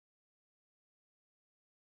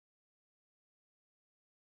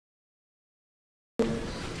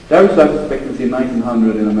The average life expectancy in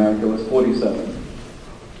 1900 in America was 47.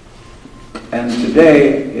 And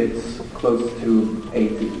today it's close to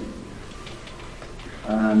 80.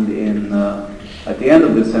 And at the end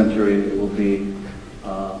of this century it will be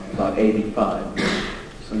about 85.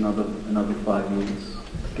 So another 5 years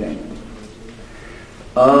gain.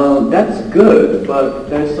 That's good, but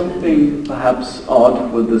there's something perhaps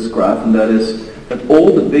odd with this graph, and that is that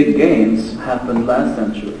all the big gains happened last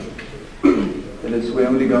century. That is, we're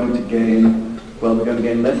only going to gain, well, we're going to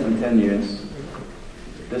gain less than 10 years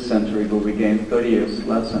this century, but we gained 30 years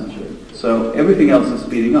last century. So everything else is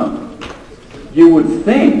speeding up. You would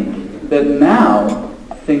think that now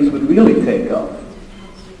things would really take off.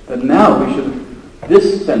 That now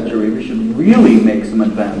this century, we should really make some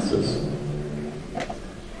advances.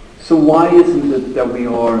 So why isn't it that we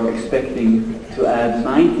are expecting to add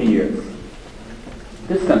 90 years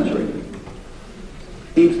this century?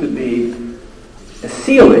 Seems to be a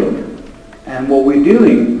ceiling. And what we're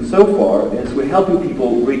doing so far is we're helping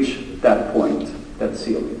people reach that point, that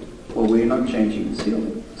ceiling. Well, we're not changing the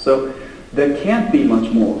ceiling. So there can't be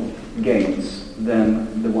much more gains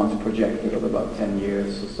than the ones projected of about 10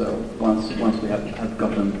 years or so, once we have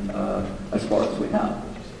gotten as far as we have.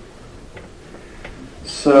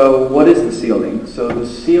 So what is the ceiling? So the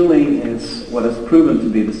ceiling is, what has proven to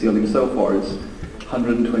be the ceiling so far is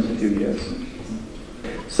 122 years.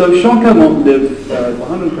 So Jean Calment lived for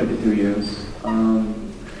 122 years,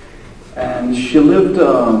 and she lived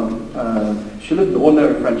an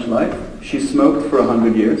ordinary French life. She smoked for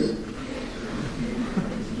 100 years.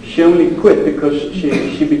 She only quit because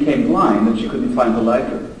she became blind and she couldn't find her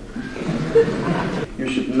lighter. You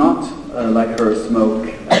should not, like her, smoke.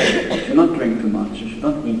 You should not drink too much. You should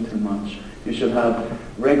not eat too much. You should have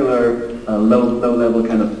regular, low-level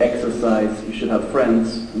kind of exercise. You should have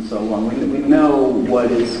friends and so on. We know what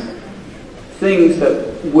is things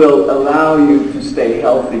that will allow you to stay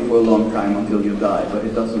healthy for a long time until you die, but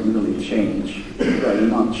it doesn't really change very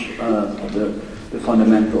much the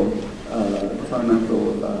fundamental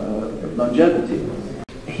longevity.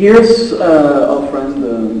 Here's our friend,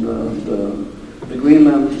 the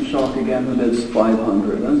Greenland shark again, who lives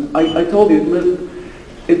 500. And I told you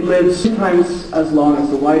it lives sometimes as long as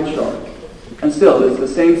the white shark, and still it's the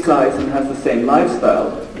same size and has the same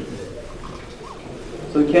lifestyle.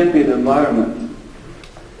 So it can't be the environment.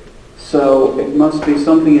 So it must be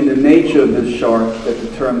something in the nature of this shark that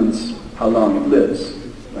determines how long it lives,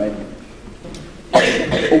 right?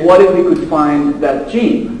 But what if we could find that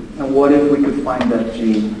gene? And what if we could find that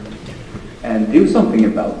gene and do something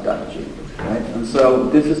about that gene, right? And so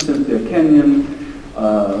this is Cynthia Kenyon.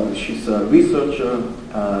 She's a researcher.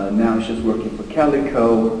 Now she's working for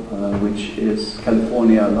Calico, which is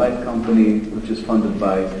California Life Company, which is funded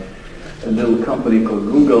by a little company called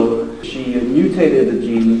Google. She mutated a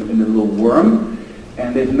gene in a little worm,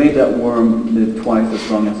 and it made that worm live twice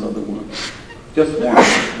as long as other worms. Just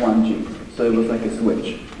one gene. So it was like a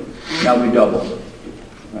switch. Now we double.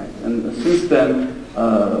 Right? And since then,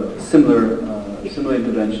 similar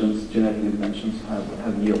interventions, genetic interventions,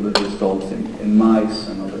 have yielded results in mice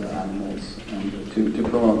and other animals, and to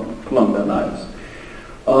prolong their lives.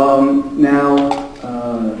 Now,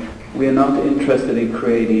 we are not interested in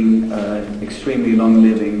creating extremely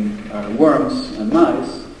long-living worms and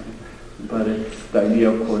mice, but the idea,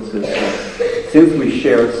 of course, is that since we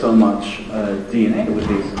share so much DNA with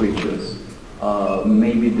these creatures,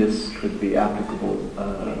 maybe this could be applicable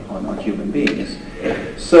on human beings.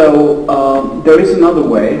 So there is another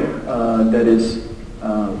way that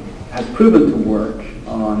has proven to work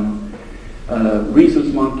on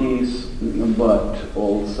rhesus monkeys, but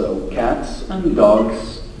also cats and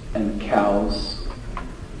dogs and cows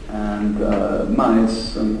and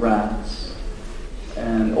mice and rats,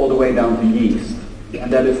 and all the way down to yeast.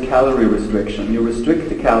 And that is calorie restriction. You restrict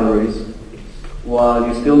the calories while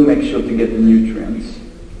you still make sure to get the nutrients,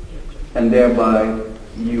 and thereby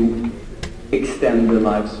you extend the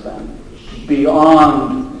lifespan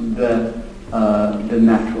beyond the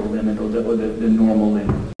natural limit or the normal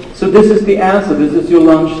limit. So this is the answer. This is your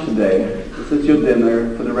lunch today. This is your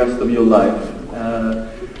dinner for the rest of your life.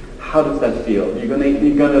 How does that feel? You're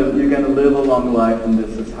gonna live a long life, and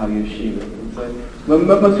this is how you achieve it. So, well,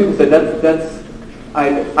 most people say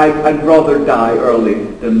I'd rather die early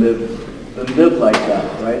than live like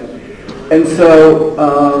that, right? And so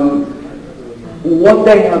what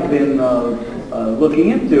they have been looking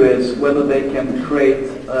into is whether they can create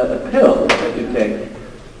a pill that you take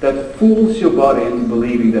that fools your body into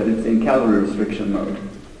believing that it's in calorie restriction mode.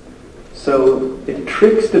 So it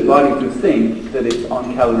tricks the body to think that it's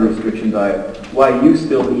on calorie restriction diet while you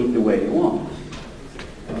still eat the way you want.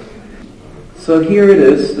 So here it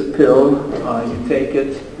is, the pill. You take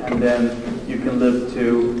it, and then you can live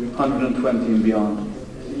to 120 and beyond.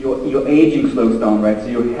 Your aging slows down, right? So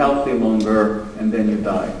you're healthy longer, and then you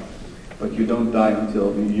die. But you don't die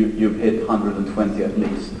until you've hit 120 at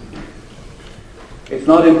least. It's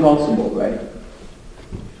not impossible, right?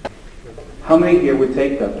 How many here would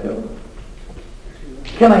take that pill?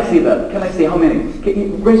 Can I see that? Can I see how many? Can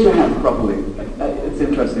you raise your hand properly? It's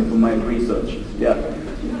interesting for my research. Yeah.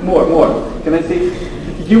 More. Can I see?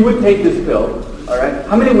 You would take this pill, all right?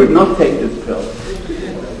 How many would not take this pill?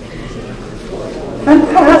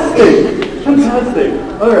 Fantastic.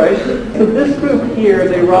 All right. So this group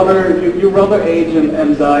here, you rather age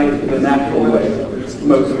and die the natural way,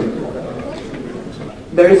 mostly.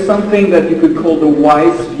 There is something that you could call the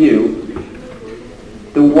wise view.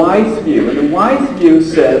 The wise view. And the wise view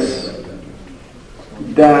says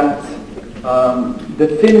that the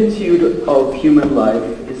finitude of human life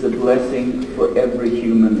is a blessing for every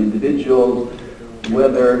human individual,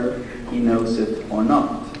 whether he knows it or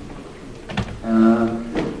not.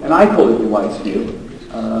 And I call it the wise view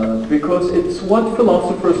because it's what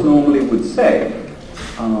philosophers normally would say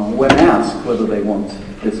when asked whether they want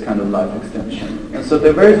this kind of life extension. And so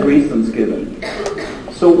there are various reasons given.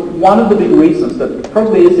 So one of the big reasons that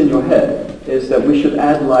probably is in your head is that we should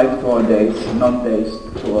add life to our days, not days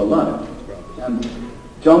to our life. And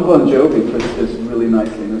John Bon Jovi puts this really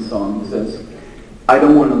nicely in a song. He says, I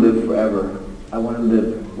don't want to live forever. I want to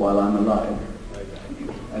live while I'm alive.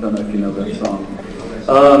 I don't know if you know that song.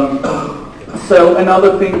 So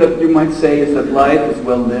another thing that you might say is that life is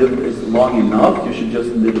well lived is long enough. You should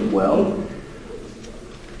just live it well.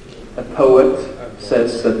 A poet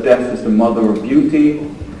says that death is the mother of beauty.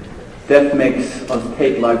 Death makes us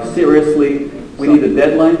take life seriously. We need a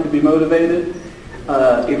deadline to be motivated.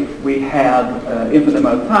 If we had infinite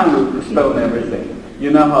amount of time, we would postpone everything.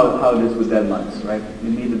 You know how it is with deadlines, right?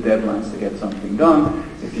 You need the deadlines to get something done.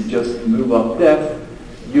 If you just move up death,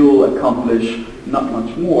 you'll accomplish not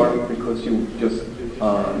much more because you'll just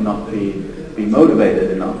not be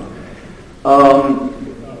motivated enough.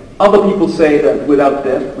 Other people say that without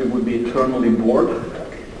death we would be eternally bored.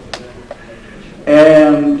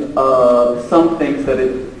 And some think that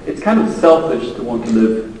it's kind of selfish to want to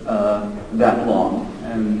live that long.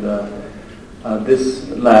 And this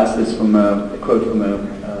last is from a quote from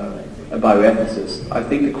a bioethicist. I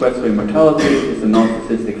think the quest for immortality is a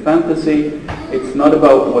narcissistic fantasy. It's not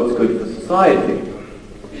about what's good for society,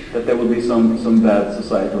 that there will be some bad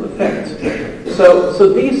societal effects.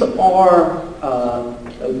 So these are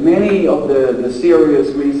many of the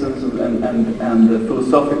serious reasons and the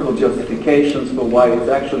philosophical justifications for why it's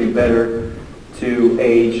actually better to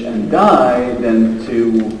age and die than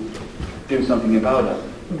to do something about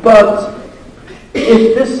it. But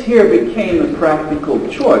if this here became a practical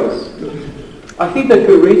choice, I think there are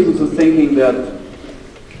good reasons for thinking that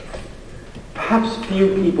perhaps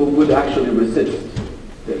few people would actually resist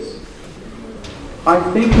this. I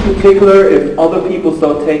think in particular if other people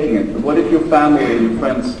start taking it. What if your family and your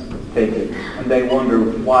friends take it and they wonder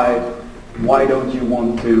why don't you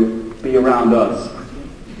want to be around us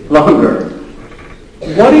longer?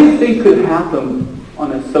 What do you think could happen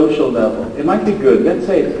on a social level? It might be good. Let's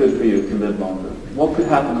say it's good for you to live longer. What could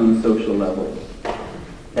happen on a social level?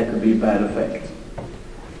 That could be a bad effect.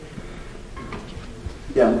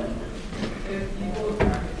 Yeah. If people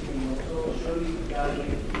also surely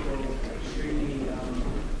people extremely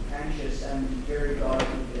anxious and very guarded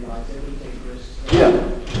with their lives, they will take risks.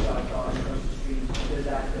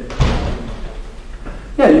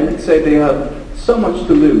 Yeah, you could say they have so much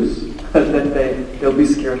to lose that they'll be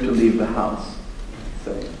scared to leave the house.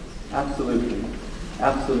 So, absolutely.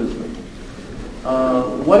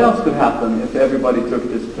 What else could happen if everybody took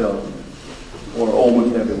this pill? Or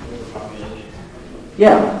almost everyone?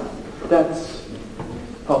 Yeah, that's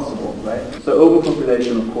possible, right? So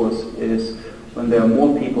overpopulation, of course, is when there are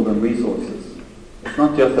more people than resources. It's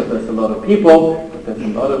not just that there's a lot of people, but there's a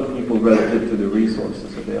lot of people relative to the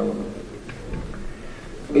resources available.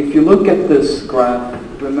 If you look at this graph,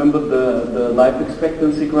 remember the life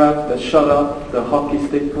expectancy graph that shot up, the hockey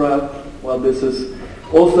stick graph? Well, this is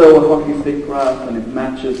also a hockey stick graph, and it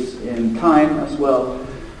matches in time as well.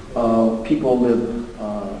 People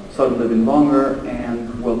started living longer, and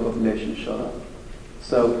world population shot up.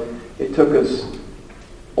 So it took us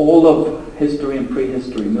all of history and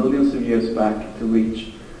prehistory, millions of years back, to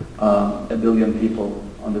reach 1 billion people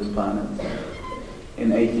on this planet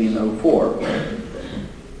in 1804.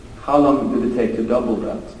 How long did it take to double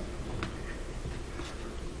that?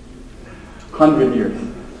 100 years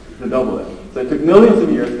to double it. So it took millions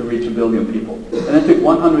of years to reach 1 billion people. And it took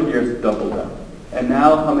 100 years to double that. And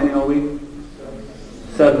now, how many are we?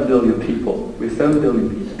 7 billion people. We're 7 billion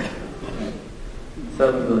people.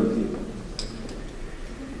 7 billion people.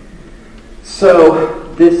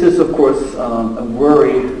 So this is, of course, a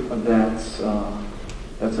worry that's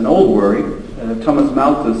an old worry. Thomas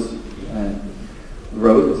Malthus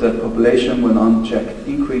wrote that population, when unchecked,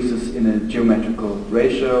 increases in a geometrical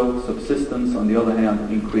ratio. Subsistence, on the other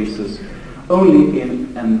hand, increases only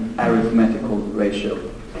in an arithmetical ratio.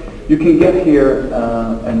 You can get here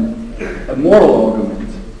a moral argument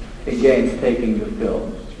against taking the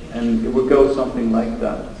pill, and it would go something like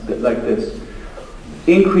this.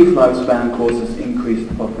 Increased lifespan causes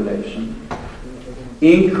increased population.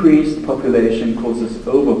 Increased population causes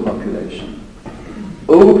overpopulation.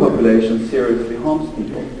 Overpopulation seriously harms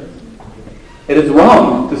people. It is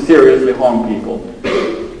wrong to seriously harm people.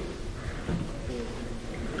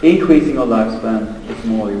 Increasing our lifespan is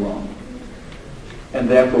morally wrong. And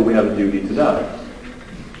therefore we have a duty to die.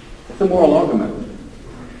 It's a moral argument.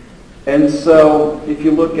 And so, if you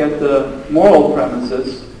look at the moral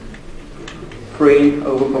premises, 3,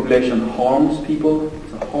 overpopulation harms people.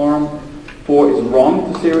 It's a harm. 4, it's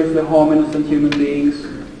wrong to seriously harm innocent human beings.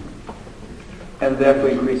 And therefore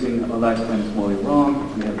increasing our lifespan is morally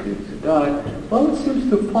wrong. We have a duty to die. Well, it seems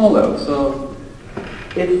to follow. So,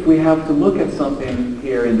 if we have to look at something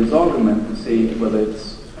here in this argument to see whether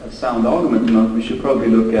it's a sound argument or not, we should probably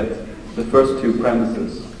look at the first 2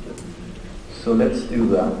 premises. So let's do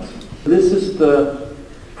that. This is the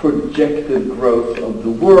projected growth of the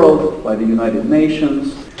world by the United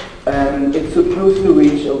Nations, and it's supposed to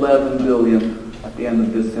reach 11 billion at the end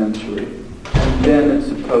of this century. And then it's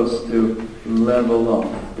supposed to level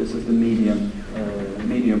off. This is the median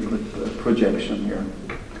projection here.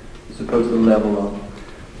 It's supposed to level off.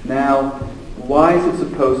 Now, why is it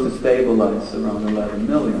supposed to stabilize around 11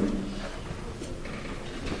 million?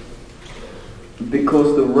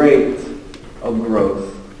 Because the rate of growth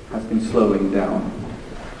has been slowing down.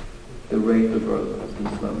 The rate of growth has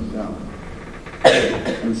been slowing down.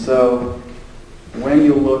 And so, when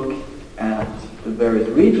you look at the various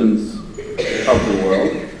regions of the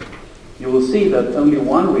world, you will see that only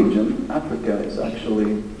one region, Africa, is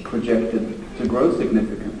actually projected to grow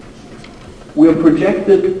significantly. We are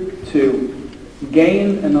projected to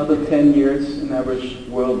gain another 10 years in average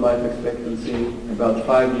world life expectancy, about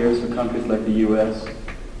 5 years for countries like the US.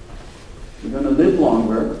 We're going to live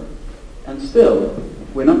longer, and still,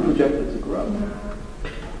 we're not projected to grow.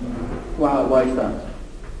 Why is that?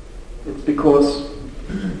 It's because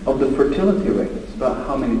of the fertility rate. It's about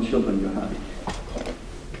how many children you have.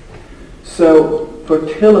 So,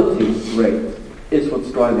 fertility rate is what's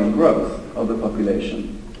driving growth of the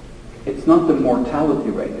population. It's not the mortality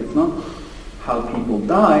rate. It's not how people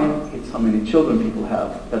die. It's how many children people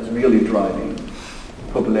have that's really driving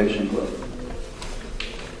population growth.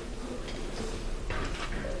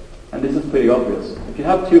 And this is pretty obvious. If you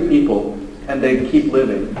have 2 people and they keep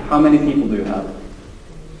living, how many people do you have?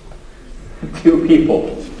 2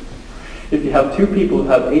 people. If you have 2 people who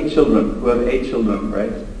have 8 children,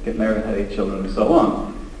 right? Get married, have 8 children, and so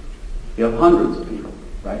on, you have hundreds of people,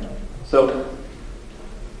 right? So,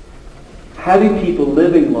 having people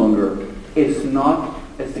living longer is not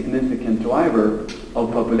a significant driver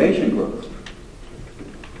of population growth.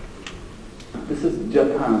 This is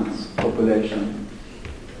Japan's population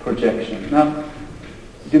projection. Now,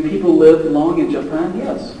 do people live long in Japan?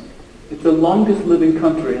 Yes. It's the longest living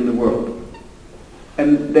country in the world.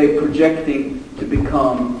 And they're projecting to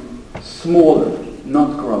become smaller,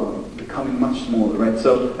 not growing, becoming much smaller, right?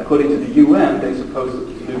 So, according to the UN, they're supposed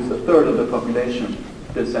to lose 1/3 of the population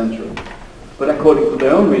this century. But according to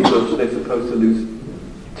their own research, they're supposed to lose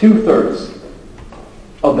 2/3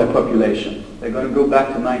 of their population. They're going to go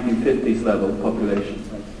back to 1950s level population,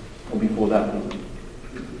 right? Or before that even.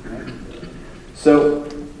 Right? So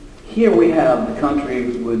here we have the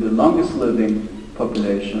country with the longest living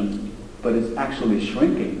population, but it's actually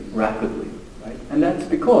shrinking rapidly, right? And that's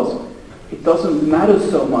because it doesn't matter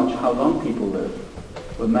so much how long people live.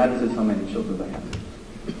 What matters is how many children they have.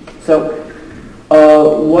 So,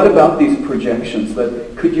 what about these projections?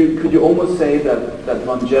 That could you almost say that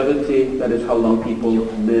longevity, that is how long people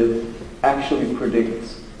live, actually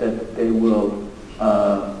predicts that they will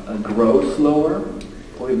grow slower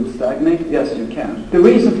or even stagnate? Yes, you can. The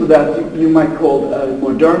reason for that you might call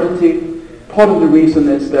modernity. Part of the reason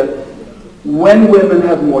is that when women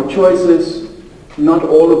have more choices, not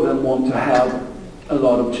all of them want to have a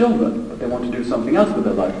lot of children, but they want to do something else with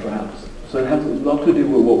their life perhaps. So it has a lot to do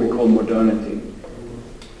with what we call modernity.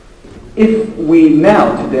 If we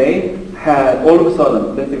now, today, had all of a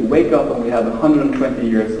sudden, let's say we wake up and we have 120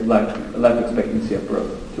 years of life expectancy at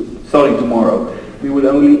birth, starting tomorrow, we would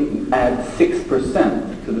only add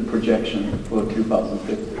 6% to the projection for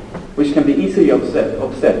 2050, which can be easily offset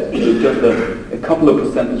with just a couple of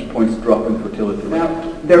percentage points drop in fertility. Now,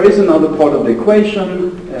 there is another part of the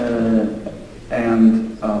equation,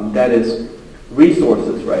 and that is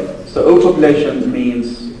resources, right? So overpopulation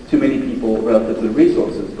means too many people relative to the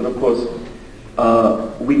resources, but of course,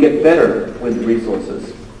 we get better with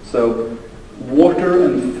resources. So water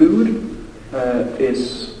and food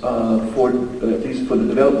is, at least for the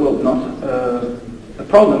developed world, not a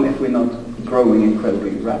problem if we're not growing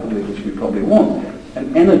incredibly rapidly, which we probably won't.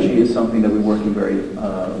 And energy is something that we're working very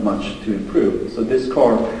much to improve. So this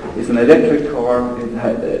car is an electric car.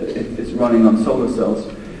 It's running on solar cells,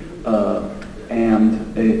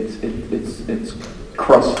 and it's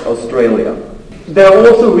crossed Australia. There are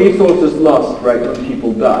also resources lost, right, when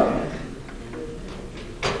people die.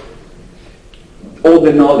 All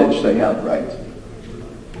the knowledge they have, right?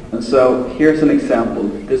 And so here's an example.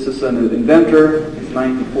 This is an inventor. He's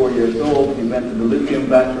 94 years old. He invented the lithium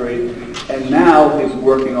battery, and now he's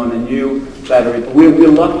working on a new battery. We're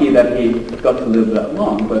lucky that he got to live that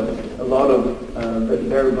long, but a lot of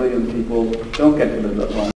very brilliant people don't get to live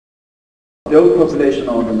that long. The overpopulation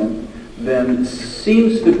argument then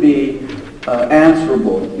seems to be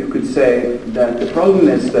answerable. You could say that the problem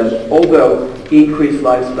is that although increased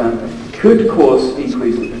lifespan could cause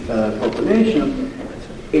increased population,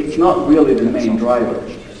 it's not really the main driver.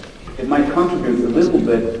 It might contribute a little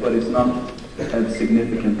bit, but it's not a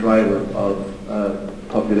significant driver of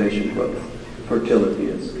population growth. Fertility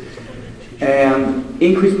is. And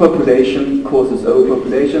increased population causes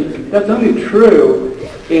overpopulation. That's only true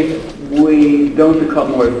if we don't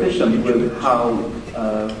become more efficient with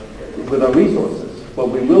with our resources. Well,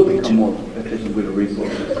 we will become more efficient with the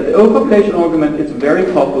resources. The overpopulation argument is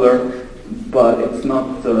very popular, but it's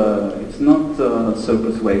not so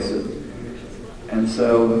persuasive. And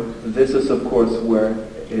so this is, of course, where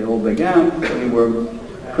it all began. We were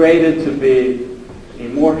created to be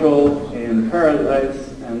immortal in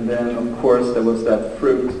paradise, and then, of course, there was that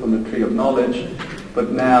fruit from the tree of knowledge.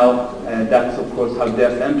 But now, that's, of course, how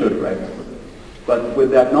death entered, right? But with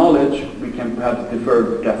that knowledge, we can perhaps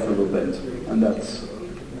defer death a little bit, and that's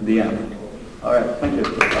the end. All right, thank you.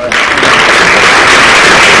 All right.